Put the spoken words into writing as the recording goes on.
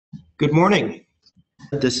Good morning.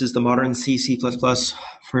 This is the modern C++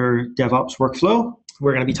 for DevOps workflow.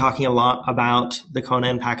 We're going to be talking a lot about the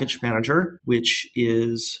Conan package manager, which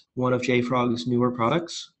is one of JFrog's newer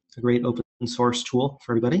products, a great open source tool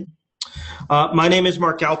for everybody. My name is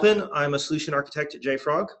Mark Galpin. I'm a solution architect at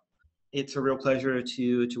JFrog. It's a real pleasure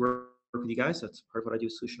to work with you guys. That's part of what I do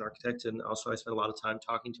as solution architect. And also I spend a lot of time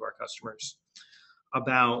talking to our customers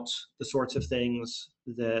about the sorts of things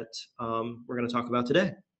that we're going to talk about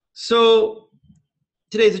today. So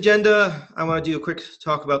today's agenda, I want to do a quick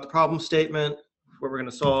talk about the problem statement, what we're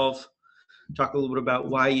going to solve, talk a little bit about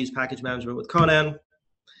why I use package management with Conan,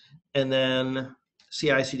 and then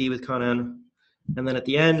CI/CD with Conan. And then at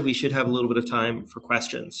the end, we should have a little bit of time for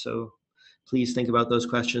questions. So please think about those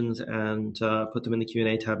questions and put them in the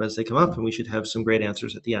Q&A tab as they come up, and we should have some great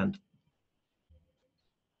answers at the end.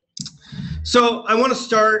 So I want to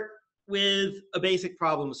start with a basic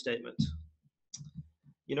problem statement.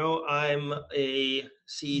 You know, I'm a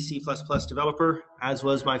C++ developer, as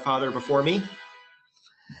was my father before me.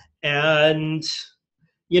 And,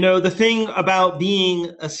 you know, the thing about being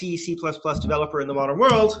a C++ developer in the modern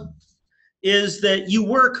world is that you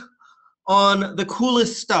work on the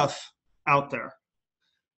coolest stuff out there,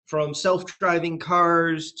 from self-driving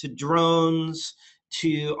cars to drones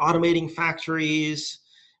to automating factories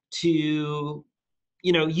to,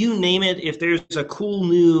 you know, you name it. If there's a cool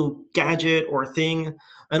new gadget or thing,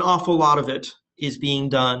 an awful lot of it is being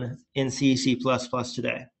done in C++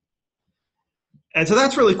 today. And so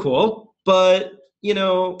that's really cool. But, you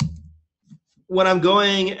know, when I'm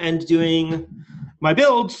going and doing my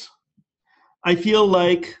builds, I feel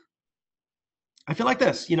like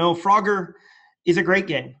this. You know, Frogger is a great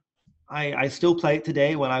game. I still play it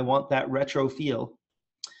today when I want that retro feel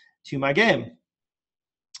to my game.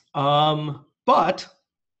 But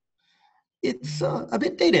it's a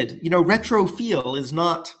bit dated. You know, retro feel is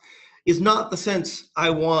not the sense I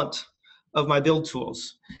want of my build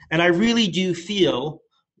tools. And I really do feel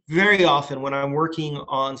very often when I'm working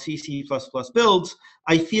on C++ builds,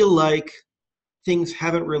 I feel like things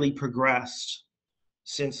haven't really progressed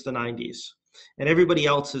since the 90s. And everybody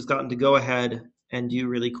else has gotten to go ahead and do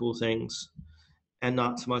really cool things, and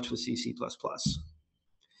not so much with C++.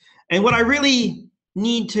 And what I really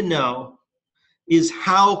need to know is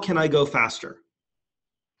how can I go faster?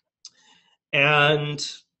 And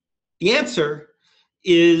the answer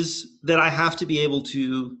is that I have to be able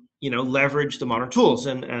to, you know, leverage the modern tools.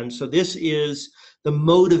 And so this is the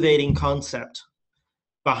motivating concept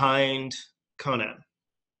behind Conan.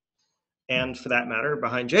 And for that matter,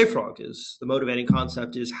 behind JFrog is the motivating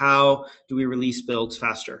concept is how do we release builds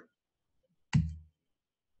faster?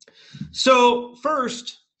 So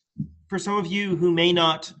first, for some of you who may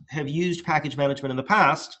not have used package management in the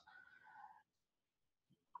past,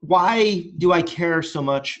 why do I care so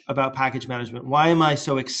much about package management? Why am I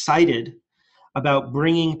so excited about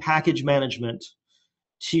bringing package management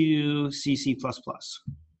to C++?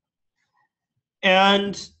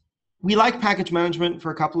 And we like package management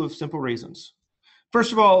for a couple of simple reasons.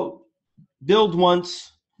 First of all, build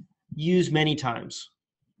once, use many times.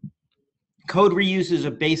 Code reuse is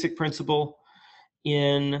a basic principle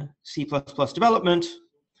in C++ development,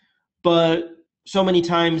 but so many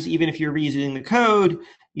times, even if you're reusing the code,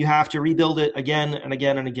 you have to rebuild it again and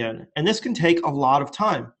again and again. And this can take a lot of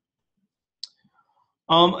time.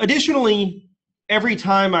 Additionally, every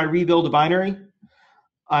time I rebuild a binary,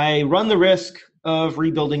 I run the risk of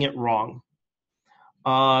rebuilding it wrong.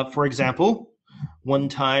 For example, one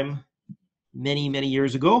time, many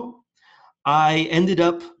years ago, I ended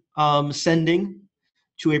up sending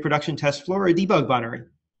to a production test floor a debug binary,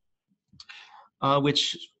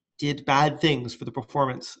 which did bad things for the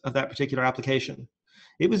performance of that particular application.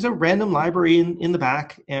 It was a random library in the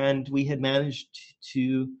back, and we had managed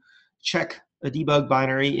to check a debug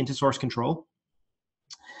binary into source control,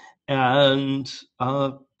 and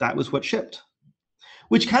that was what shipped.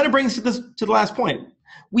 Which kind of brings us to the last point.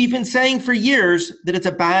 We've been saying for years that it's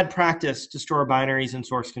a bad practice to store binaries in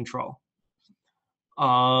source control.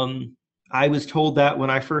 I was told that when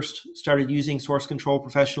I first started using source control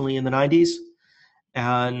professionally in the 90s,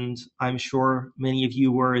 and I'm sure many of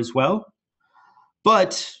you were as well.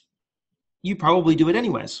 But you probably do it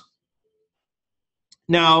anyways.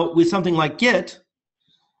 Now, with something like Git,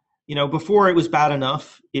 you know, before it was bad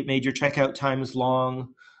enough, it made your checkout times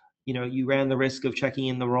long. You know, you ran the risk of checking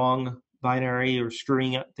in the wrong binary or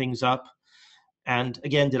screwing things up. And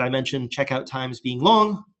again, did I mention checkout times being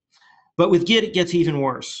long? But with Git, it gets even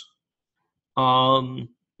worse.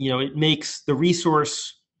 You know, it makes the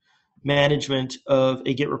resource management of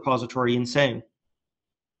a Git repository insane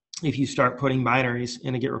if you start putting binaries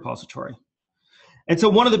in a Git repository. And so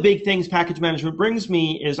one of the big things package management brings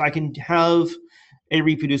me is I can have a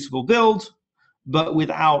reproducible build, but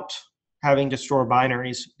without having to store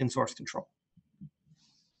binaries in source control.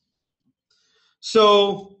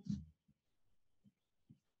 So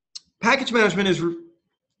package management is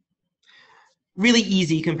really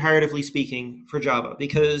easy, comparatively speaking, for Java,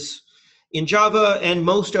 because in Java and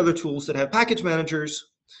most other tools that have package managers,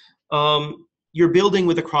 you're building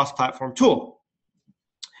with a cross-platform tool.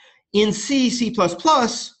 In C, C++,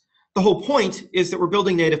 the whole point is that we're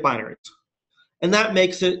building native binaries. And that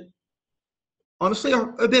makes it, honestly,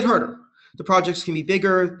 a bit harder. The projects can be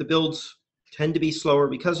bigger, the builds tend to be slower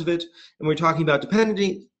because of it, and we're talking about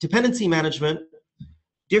dependency management.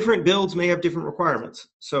 Different builds may have different requirements.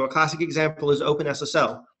 So a classic example is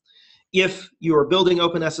OpenSSL. If you are building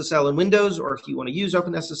OpenSSL in Windows, or if you want to use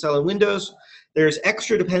OpenSSL in Windows, there's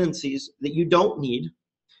extra dependencies that you don't need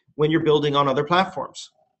when you're building on other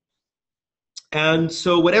platforms. And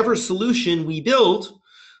so whatever solution we build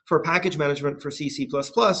for package management for C, C++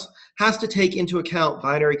 has to take into account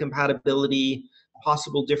binary compatibility,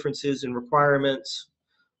 possible differences in requirements,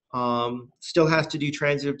 still has to do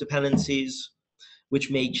transitive dependencies, which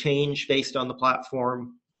may change based on the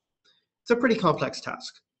platform. It's a pretty complex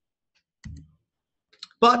task.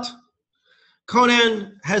 But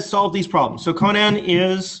Conan has solved these problems. So Conan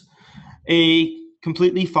is a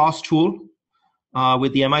completely FOSS tool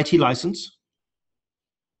with the MIT license.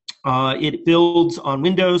 It builds on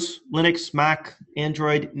Windows, Linux, Mac,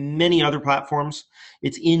 Android, many other platforms.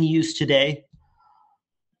 It's in use today.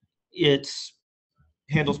 It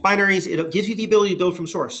handles binaries. It gives you the ability to build from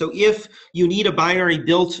source. So if you need a binary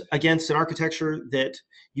built against an architecture that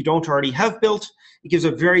you don't already have built, it gives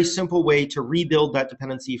a very simple way to rebuild that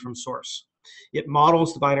dependency from source. It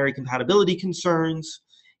models the binary compatibility concerns.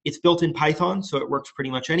 It's built in Python, so it works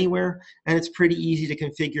pretty much anywhere, and it's pretty easy to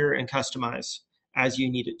configure and customize as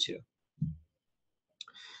you need it to.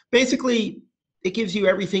 Basically, it gives you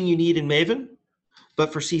everything you need in Maven,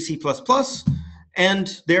 but for C, C++,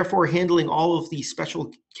 and therefore handling all of the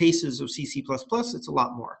special cases of C, C++, it's a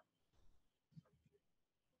lot more.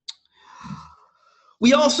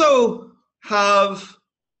 We also have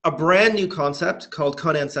a brand new concept called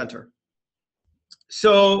Conan Center.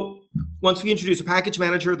 So once we introduce a package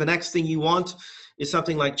manager, the next thing you want is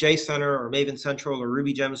something like JCenter or Maven Central or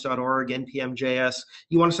RubyGems.org, NPM.js.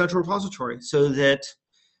 You want a central repository so that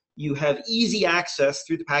you have easy access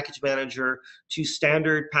through the package manager to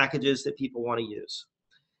standard packages that people want to use.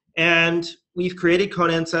 And we've created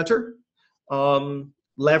Conan Center,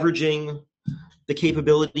 leveraging the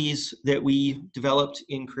capabilities that we developed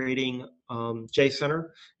in creating JCenter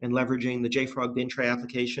and leveraging the JFrog bin tray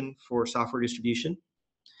application for software distribution.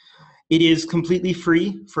 It is completely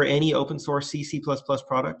free for any open source C, C++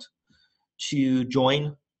 product to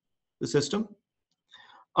join the system.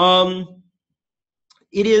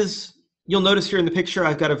 It is, you'll notice here in the picture,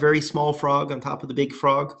 I've got a very small frog on top of the big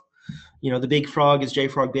frog. You know, the big frog is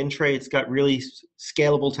JFrog bin tray. It's got really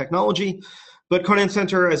scalable technology. But Conan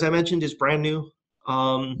Center, as I mentioned, is brand new.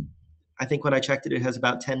 I think when I checked it, it has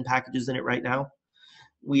about 10 packages in it right now.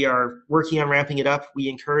 We are working on ramping it up. We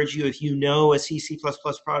encourage you, if you know a C, C++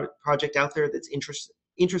 project out there that's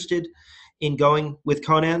interested in going with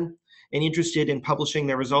Conan and interested in publishing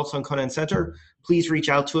their results on Conan Center, please reach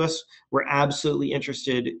out to us. We're absolutely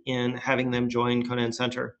interested in having them join Conan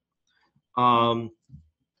Center. And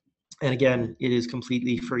again, it is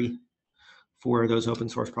completely free for those open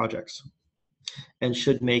source projects and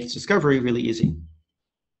should make discovery really easy.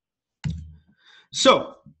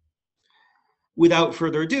 So, without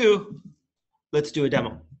further ado, let's do a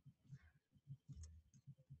demo.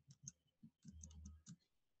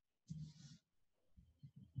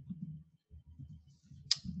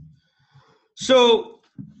 So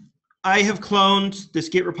I have cloned this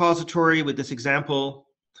Git repository with this example.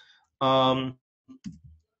 And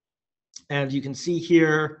you can see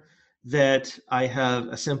here that I have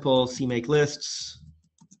a simple CMake lists,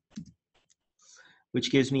 which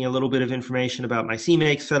gives me a little bit of information about my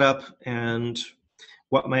CMake setup and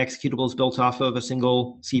what my executable is built off of, a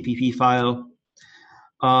single CPP file.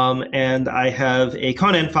 And I have a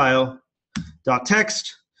Conan file,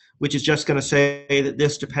 .text, which is just going to say that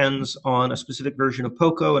this depends on a specific version of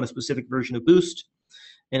Poco and a specific version of Boost,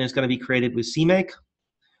 and it's going to be created with CMake.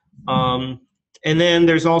 And then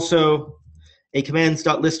there's also a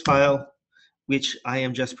commands.list file, which I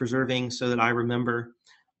am just preserving so that I remember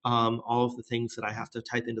all of the things that I have to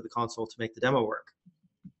type into the console to make the demo work.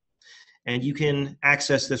 And you can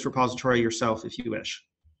access this repository yourself if you wish.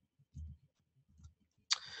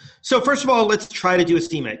 So first of all, let's try to do a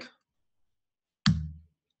CMake.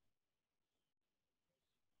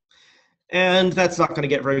 And that's not going to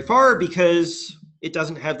get very far because it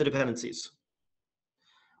doesn't have the dependencies.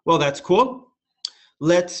 Well, that's cool.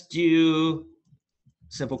 Let's do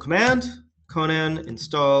simple command, Conan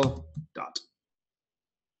install dot.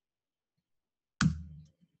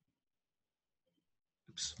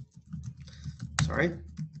 Oops. Sorry.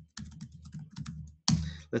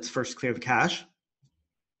 Let's first clear the cache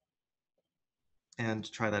and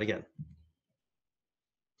try that again.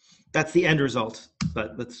 That's the end result,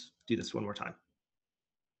 but let's do this one more time.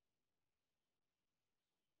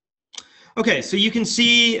 Okay, so you can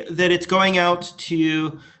see that it's going out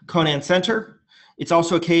to Conan Center. It's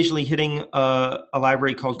also occasionally hitting a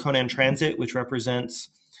library called Conan Transit, which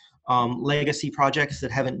represents legacy projects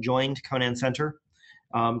that haven't joined Conan Center.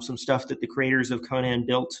 Some stuff that the creators of Conan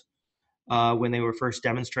built when they were first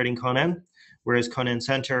demonstrating Conan, whereas Conan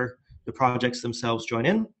Center, the projects themselves join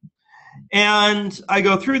in. And I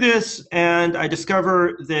go through this and I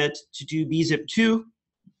discover that to do bzip2,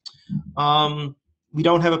 we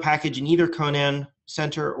don't have a package in either Conan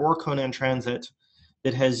Center or Conan Transit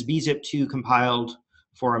that has bzip2 compiled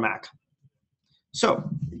for a Mac. So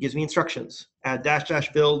it gives me instructions. Add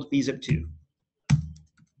 -- build bzip2.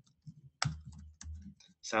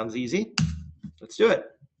 Sounds easy. Let's do it.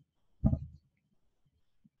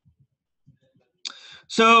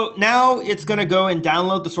 So now it's going to go and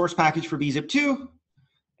download the source package for bzip2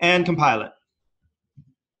 and compile it.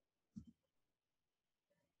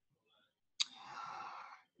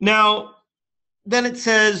 Now, then it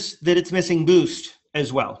says that it's missing Boost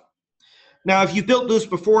as well. Now, if you've built Boost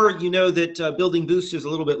before, you know that building Boost is a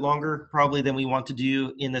little bit longer probably than we want to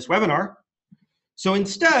do in this webinar. So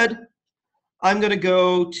instead, I'm going to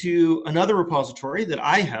go to another repository that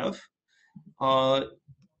I have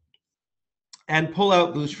and pull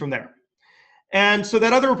out Boost from there. And so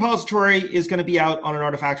that other repository is going to be out on an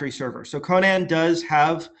Artifactory server. So Conan does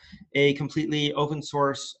have a completely open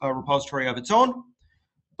source repository of its own,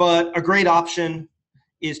 but a great option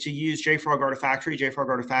is to use JFrog Artifactory. JFrog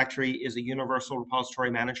Artifactory is a universal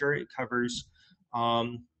repository manager. It covers all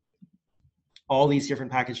these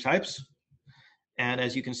different package types. And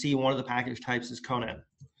as you can see, one of the package types is Conan.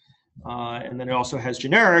 And then it also has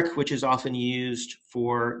generic, which is often used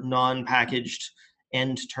for non-packaged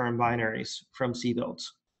end-term binaries from C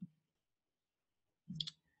builds.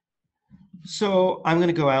 So I'm going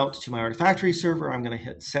to go out to my Artifactory server. I'm going to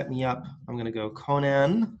hit set me up. I'm going to go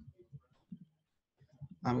Conan.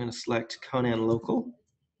 I'm going to select Conan local.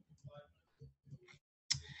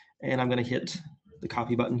 And I'm going to hit the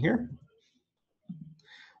copy button here.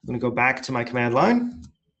 I'm going to go back to my command line,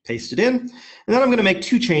 paste it in, and then I'm going to make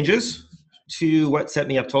two changes to what set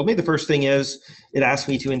me up told me. The first thing is it asked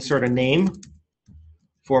me to insert a name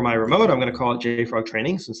for my remote. I'm going to call it JFrog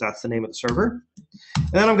Training since that's the name of the server.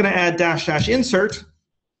 And then I'm going to add -- insert.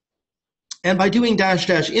 And by doing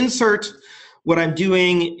 -- insert, what I'm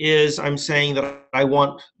doing is I'm saying that I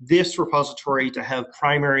want this repository to have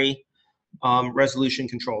primary resolution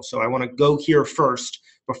control. So I want to go here first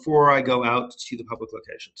before I go out to the public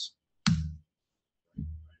locations.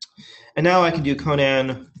 And now I can do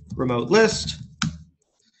Conan remote list.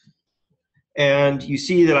 And you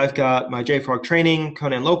see that I've got my JFrog Training,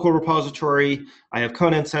 Conan local repository, I have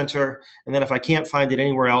Conan Center, and then if I can't find it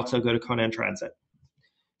anywhere else, I'll go to Conan Transit.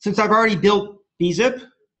 Since I've already built bzip,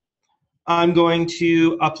 I'm going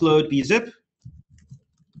to upload bzip.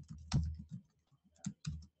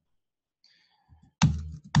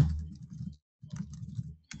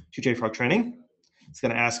 To JFrog Training. It's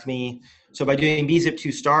going to ask me, so by doing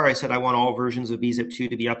bzip2 *, I said I want all versions of bzip2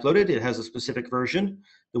 to be uploaded. It has a specific version,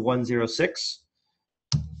 the 106,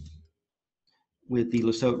 with the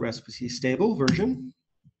Lesotho recipe stable version.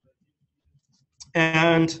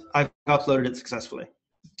 And I've uploaded it successfully.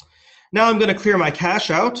 Now I'm going to clear my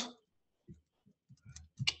cache out.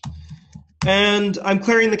 And I'm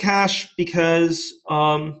clearing the cache because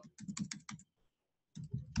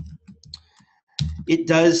it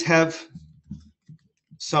does have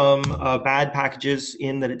some bad packages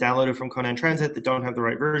in that it downloaded from Conan Transit that don't have the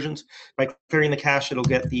right versions. By clearing the cache, it'll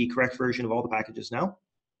get the correct version of all the packages now.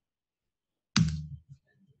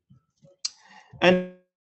 And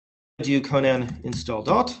do Conan install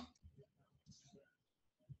dot.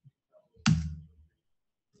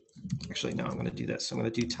 Actually, no, I'm going to do this. I'm going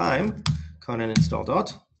to do time Conan install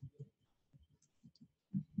dot.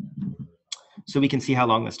 So we can see how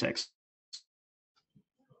long this takes.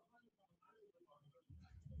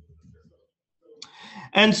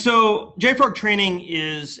 And so JFrog Training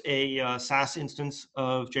is a SaaS instance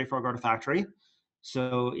of JFrog Artifactory.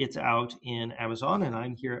 So it's out in Amazon, and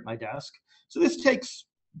I'm here at my desk. So this takes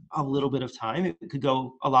a little bit of time. It could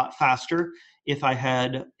go a lot faster if I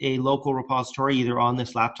had a local repository either on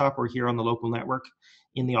this laptop or here on the local network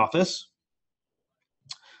in the office.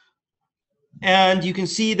 And you can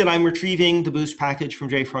see that I'm retrieving the boost package from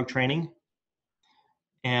JFrog training.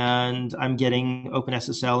 And I'm getting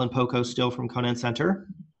OpenSSL and POCO still from Conan Center.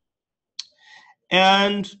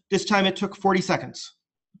 And this time it took 40 seconds.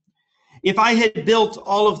 If I had built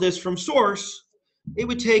all of this from source, it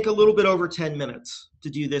would take a little bit over 10 minutes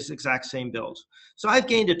to do this exact same build. So I've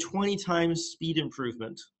gained a 20 times speed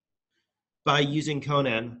improvement by using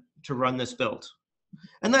Conan to run this build.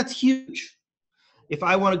 And that's huge. If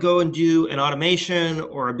I want to go and do an automation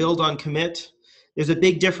or a build on commit, there's a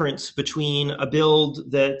big difference between a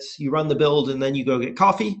build that you run the build and then you go get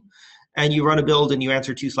coffee, and you run a build and you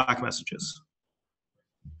answer 2 Slack messages.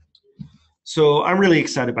 So I'm really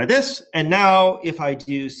excited by this. And now if I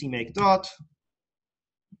do cmake dot,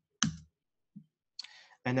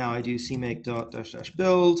 and now I do cmake dot dash dash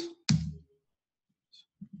build,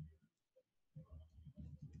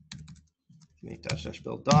 cmake dash dash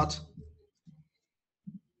build dot,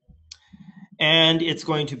 and it's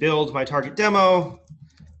going to build my target demo.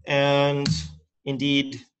 And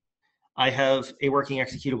indeed, I have a working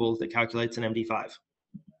executable that calculates an MD5.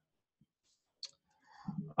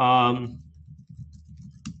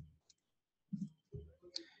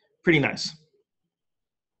 Pretty nice.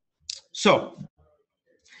 So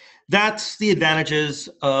that's the advantages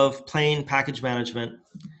of plain package management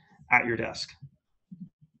at your desk.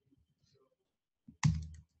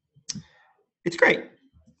 It's great.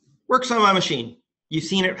 Works on my machine. You've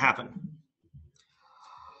seen it happen.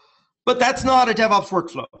 But that's not a DevOps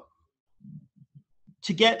workflow.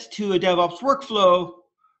 To get to a DevOps workflow,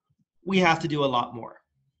 we have to do a lot more.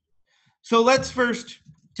 So let's first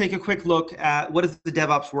take a quick look at what is the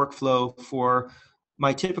DevOps workflow for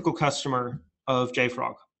my typical customer of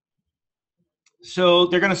JFrog. So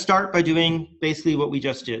they're going to start by doing basically what we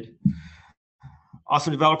just did.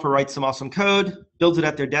 Awesome developer writes some awesome code, builds it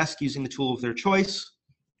at their desk using the tool of their choice.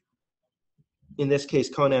 In this case,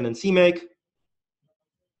 Conan and CMake.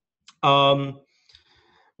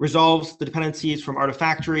 Resolves the dependencies from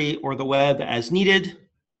Artifactory or the web as needed.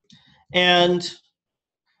 And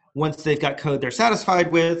once they've got code they're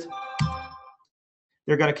satisfied with,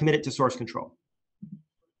 they're going to commit it to source control.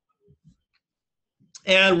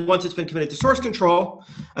 And once it's been committed to source control,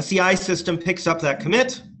 a CI system picks up that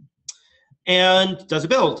commit and does a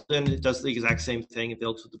build. And it does the exact same thing. It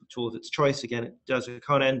builds with the tool of its choice. Again, it does a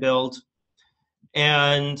Conan build.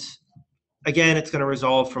 And again, it's going to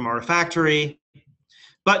resolve from Artifactory.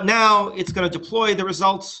 But now it's going to deploy the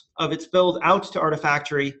results of its build out to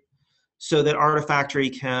Artifactory so that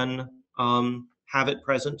Artifactory can have it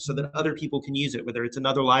present so that other people can use it, whether it's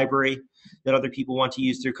another library that other people want to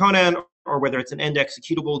use through Conan, or whether it's an end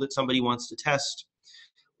executable that somebody wants to test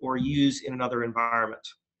or use in another environment.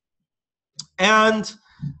 And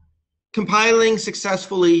compiling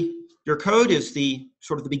successfully your code is the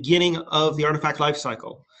sort of the beginning of the artifact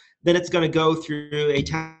lifecycle. Then it's going to go through a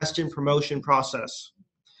test and promotion process.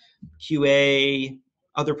 QA,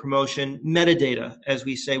 other promotion, metadata, as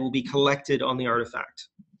we say, will be collected on the artifact.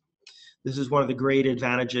 This is one of the great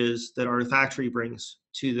advantages that Artifactory brings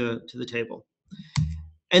to the table.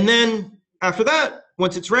 And then after that,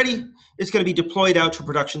 once it's ready, it's going to be deployed out to a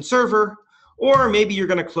production server, or maybe you're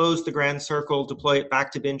going to close the grand circle, deploy it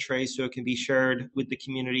back to Bintray so it can be shared with the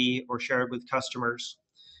community or shared with customers,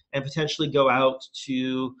 and potentially go out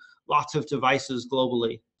to lots of devices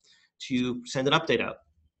globally to send an update out.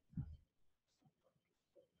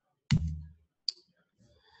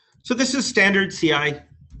 So this is standard CI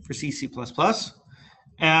for C, C++,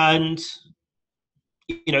 and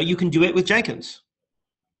you can do it with Jenkins.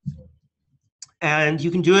 And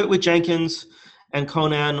you can do it with Jenkins and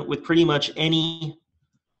Conan with pretty much any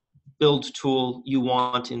build tool you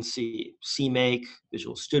want in C. CMake,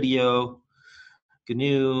 Visual Studio,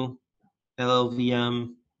 GNU,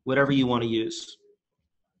 LLVM, whatever you want to use.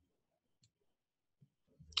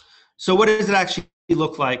 So what does it actually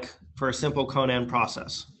look like for a simple Conan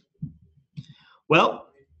process? Well,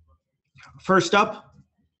 first up,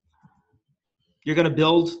 you're going to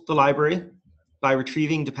build the library by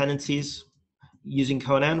retrieving dependencies using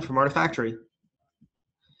Conan from Artifactory.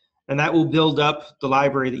 And that will build up the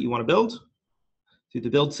library that you want to build through the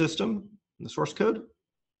build system and the source code.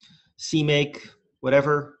 CMake,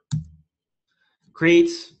 whatever,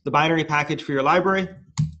 creates the binary package for your library.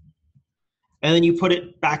 And then you put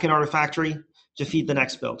it back in Artifactory to feed the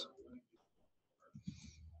next build.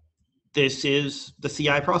 This is the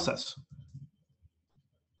CI process.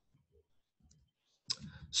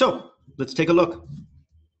 So let's take a look.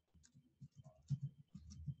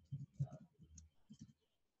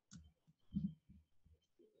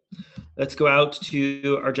 let's go out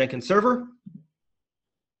to our Jenkins server.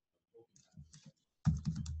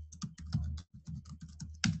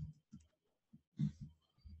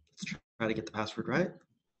 Let's try to get the password right.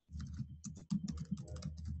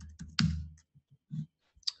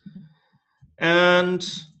 And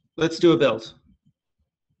let's do a build.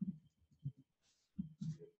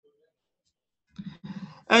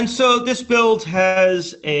 And so this build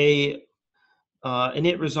has a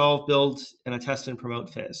init resolve build and a test and promote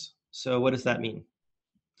phase. So what does that mean?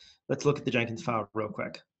 Let's look at the Jenkins file real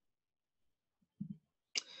quick.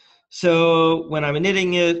 So when I'm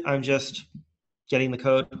initting it, I'm just getting the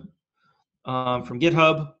code from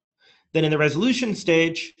GitHub. Then in the resolution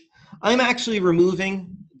stage, I'm actually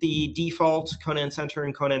removing the default Conan Center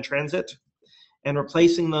and Conan Transit and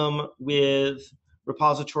replacing them with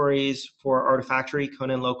repositories for Artifactory,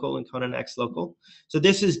 Conan Local, and Conan X Local. So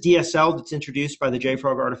this is DSL that's introduced by the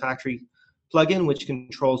JFrog Artifactory plugin, which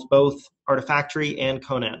controls both Artifactory and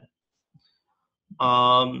Conan.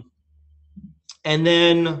 And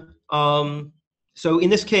then, so in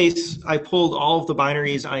this case, I pulled all of the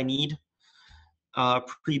binaries I need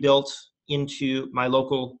pre-built into my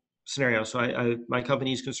local scenario. So my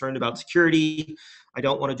company is concerned about security. I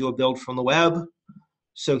don't want to do a build from the web.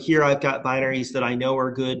 So here I've got binaries that I know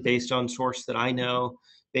are good based on source that I know,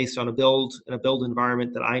 based on a build and a build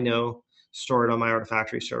environment that I know, stored on my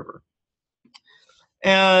Artifactory server.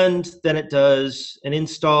 And then it does an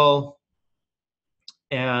install,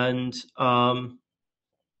 and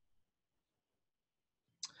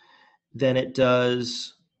then it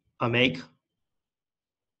does a make,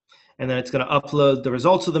 and then it's going to upload the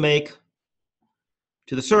results of the make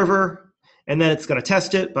to the server, and then it's going to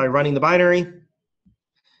test it by running the binary.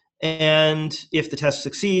 And if the test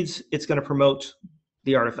succeeds, it's going to promote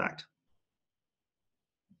the artifact.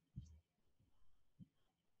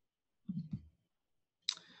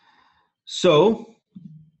 So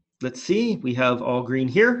let's see, we have all green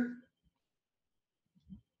here.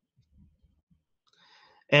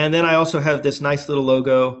 And then I also have this nice little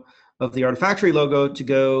logo of the Artifactory logo to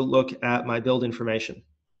go look at my build information.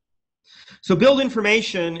 So build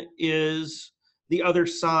information is the other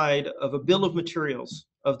side of a bill of materials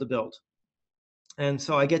of the build. And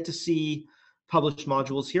so I get to see published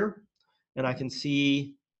modules here, and I can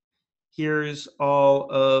see here's all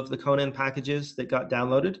of the Conan packages that got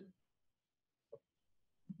downloaded.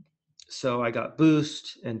 So I got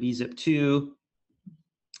Boost and bzip2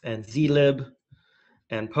 and zlib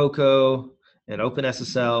and Poco and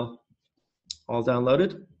OpenSSL all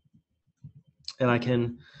downloaded. And I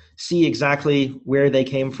can see exactly where they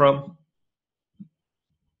came from.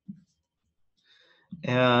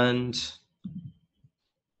 And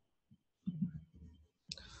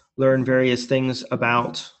learn various things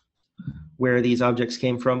about where these objects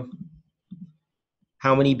came from,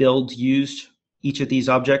 how many builds used each of these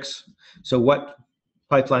objects, so what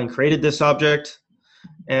pipeline created this object,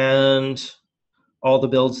 and all the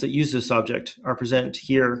builds that use this object are present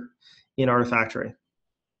here in Artifactory.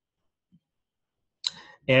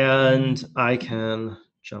 And I can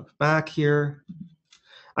jump back here.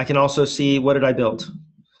 I can also see what did I build.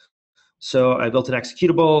 So I built an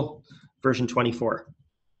executable, version 24.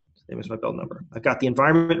 Same as my build number. I've got the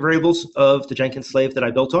environment variables of the Jenkins slave that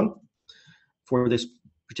I built on for this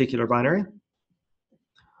particular binary.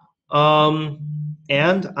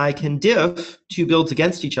 And I can diff two builds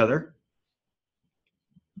against each other.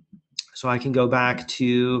 So I can go back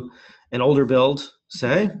to an older build,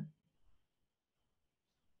 say,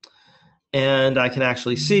 and I can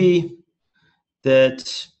actually see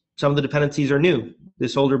that some of the dependencies are new.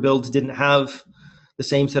 This older build didn't have the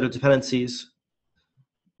same set of dependencies,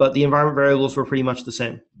 but the environment variables were pretty much the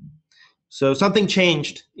same. So something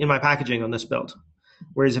changed in my packaging on this build.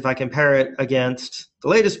 Whereas if I compare it against the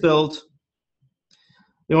latest build,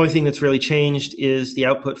 the only thing that's really changed is the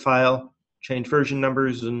output file, changed version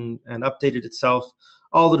numbers and updated itself.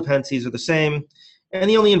 All the dependencies are the same. And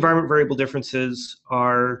the only environment variable differences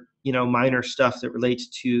are, minor stuff that relates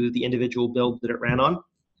to the individual build that it ran on.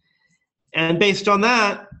 And based on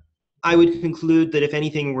that, I would conclude that if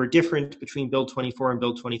anything were different between build 24 and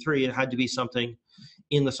build 23, it had to be something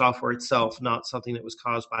in the software itself, not something that was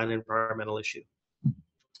caused by an environmental issue.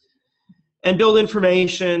 And build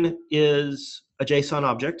information is a JSON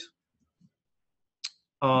object.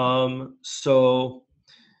 So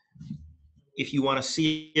if you want to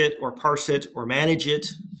see it or parse it or manage it,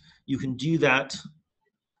 you can do that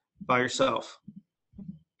by yourself.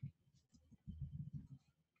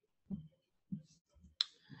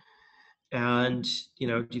 And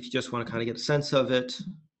if you just want to kind of get a sense of it,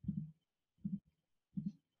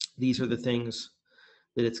 these are the things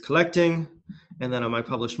that it's collecting. And then on my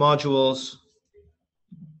published modules,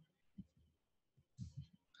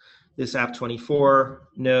 this app24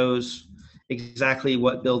 knows exactly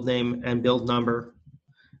what build name and build number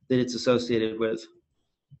that it's associated with.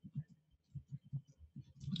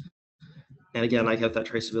 And again, I have that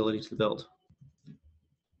traceability to the build.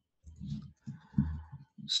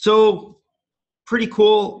 So pretty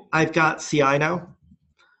cool. I've got CI now.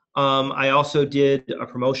 I also did a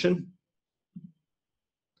promotion.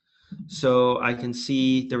 So I can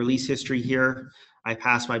see the release history here. I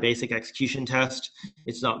passed my basic execution test.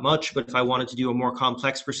 It's not much, but if I wanted to do a more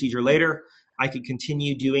complex procedure later, I could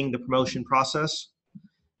continue doing the promotion process.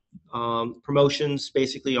 Promotions,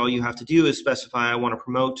 basically all you have to do is specify I want to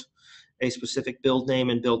promote a specific build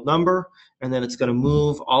name and build number, and then it's going to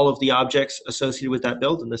move all of the objects associated with that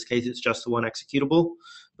build. In this case, it's just the one executable.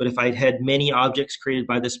 But if I'd had many objects created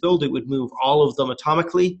by this build, it would move all of them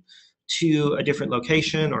atomically to a different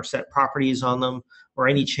location or set properties on them or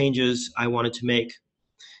any changes I wanted to make,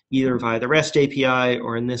 either via the REST API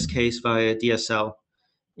or in this case via DSL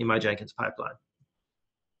in my Jenkins pipeline.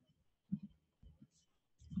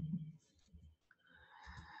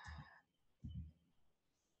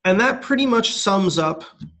 And that pretty much sums up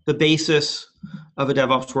the basis of a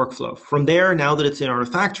DevOps workflow. From there, now that it's in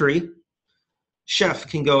Artifactory, Chef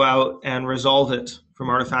can go out and resolve it from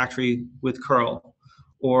Artifactory with curl,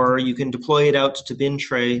 or you can deploy it out to bin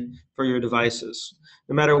tray for your devices.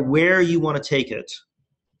 No matter where you want to take it,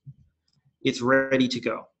 it's ready to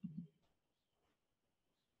go.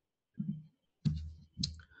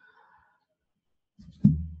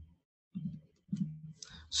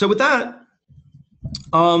 So with that,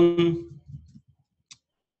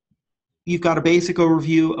 you've got a basic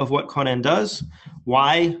overview of what Conan does,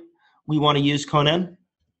 why we want to use Conan,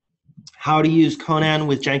 how to use Conan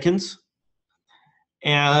with Jenkins,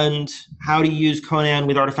 and how to use Conan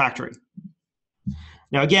with Artifactory.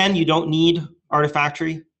 Now again, you don't need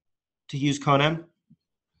Artifactory to use Conan.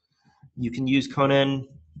 You can use Conan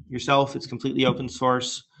yourself. It's completely open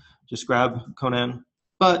source. Just grab Conan.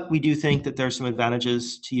 But we do think that there's some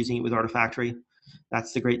advantages to using it with Artifactory.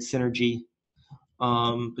 That's the great synergy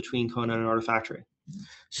between Conan and Artifactory.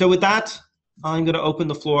 So with that, I'm going to open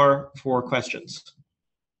the floor for questions.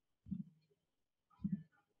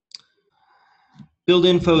 Build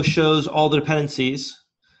info shows all the dependencies.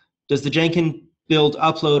 Does the Jenkins build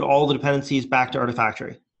upload all the dependencies back to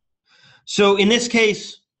Artifactory? So in this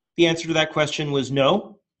case, the answer to that question was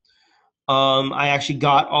no. I actually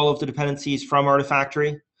got all of the dependencies from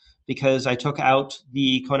Artifactory because I took out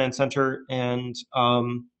the Conan Center and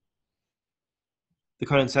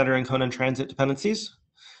Conan Transit dependencies.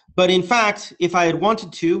 But in fact, if I had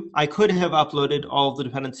wanted to, I could have uploaded all of the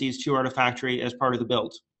dependencies to Artifactory as part of the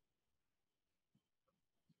build.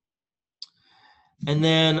 And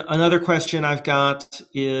then another question I've got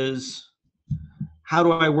is, how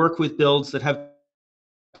do I work with builds that have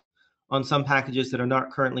on some packages that are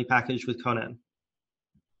not currently packaged with Conan?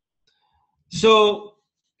 So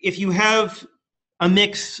if you have a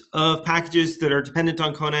mix of packages that are dependent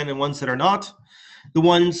on Conan and ones that are not, the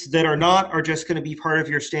ones that are not are just going to be part of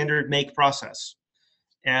your standard make process.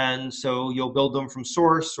 And so you'll build them from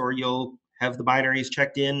source, or you'll have the binaries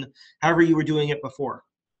checked in, however you were doing it before.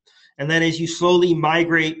 And then as you slowly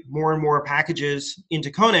migrate more and more packages into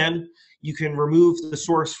Conan, you can remove the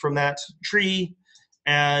source from that tree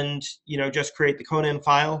and just create the Conan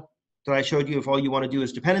file that I showed you if all you want to do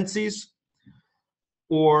is dependencies.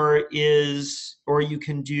 Or you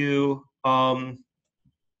can do a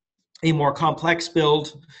more complex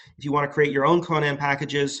build. If you want to create your own Conan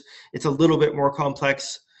packages, it's a little bit more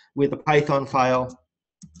complex with a Python file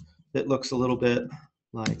that looks a little bit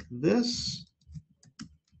like this.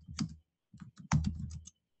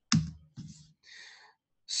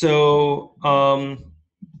 So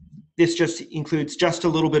this just includes just a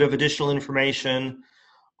little bit of additional information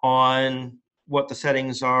on what the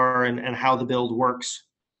settings are and how the build works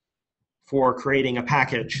for creating a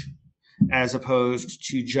package, as opposed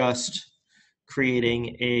to just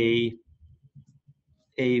creating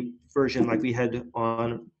a version like we had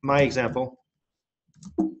on my example.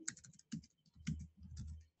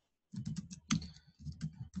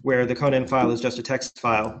 Where the Conan file is just a text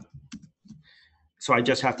file. So I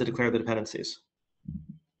just have to declare the dependencies.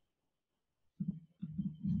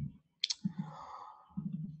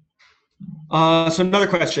 So another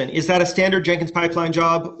question, is that a standard Jenkins pipeline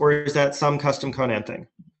job, or is that some custom Conan thing?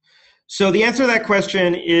 So the answer to that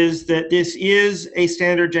question is that this is a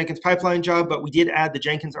standard Jenkins pipeline job, but we did add the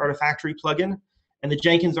Jenkins Artifactory plugin. And the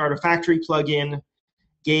Jenkins Artifactory plugin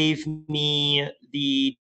gave me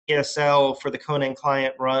the DSL for the Conan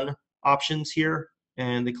client run options here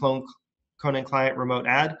and the Conan client remote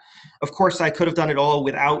add. Of course, I could have done it all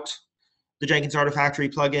without the Jenkins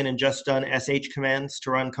Artifactory plugin and just done sh commands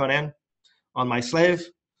to run Conan on my slave.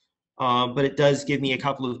 But it does give me a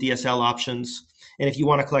couple of DSL options. And if you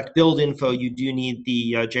want to collect build info, you do need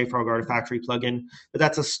the JFrog Artifactory plugin. But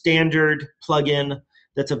that's a standard plugin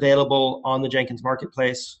that's available on the Jenkins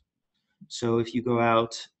Marketplace. So if you go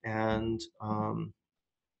out and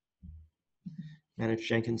manage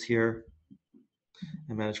Jenkins here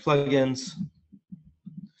and manage plugins,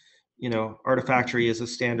 you know, Artifactory is a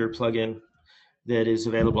standard plugin that is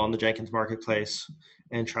available on the Jenkins Marketplace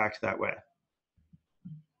and tracked that way.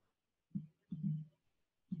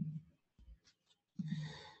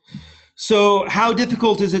 So how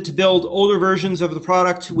difficult is it to build older versions of the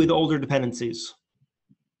product with older dependencies?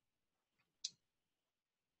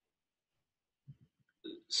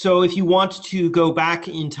 So if you want to go back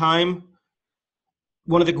in time,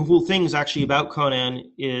 one of the cool things actually about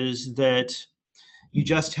Conan is that you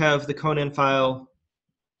just have the Conan file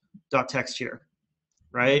 .txt here,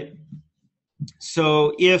 right?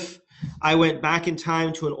 So if I went back in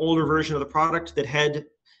time to an older version of the product that had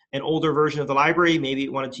an older version of the library, maybe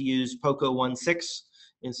it wanted to use Poco 1.6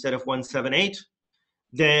 instead of 1.7.8,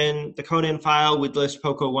 then the Conan file would list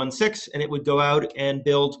Poco 1.6 and it would go out and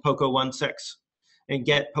build Poco 1.6 and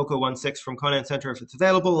get Poco 1.6 from Conan Center if it's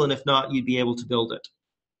available, and if not, you'd be able to build it.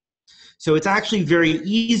 So it's actually very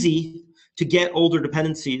easy to get older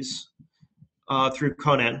dependencies through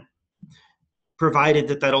Conan, provided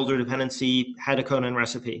that that older dependency had a Conan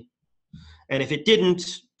recipe. And if it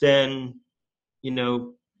didn't, then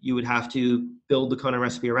you would have to build the Conan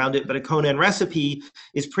recipe around it. But a Conan recipe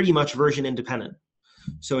is pretty much version independent.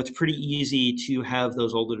 So it's pretty easy to have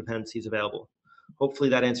those older dependencies available. Hopefully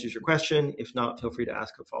that answers your question. If not, feel free to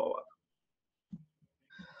ask a follow-up.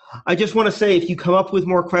 I just want to say, if you come up with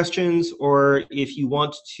more questions or if you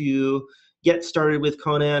want to get started with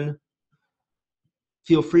Conan,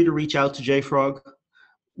 feel free to reach out to JFrog.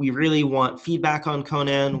 We really want feedback on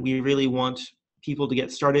Conan. We really want people to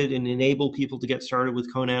get started and enable people to get started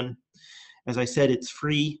with Conan. As I said, it's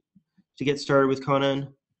free to get started with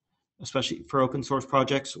Conan, especially for open source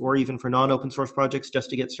projects or even for non-open source projects. Just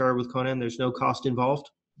to get started with Conan, there's no cost involved.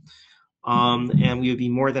 And we would be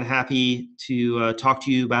more than happy to talk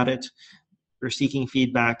to you about it. We're seeking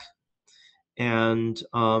feedback. And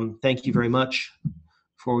thank you very much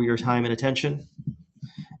for your time and attention.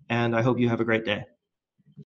 And I hope you have a great day.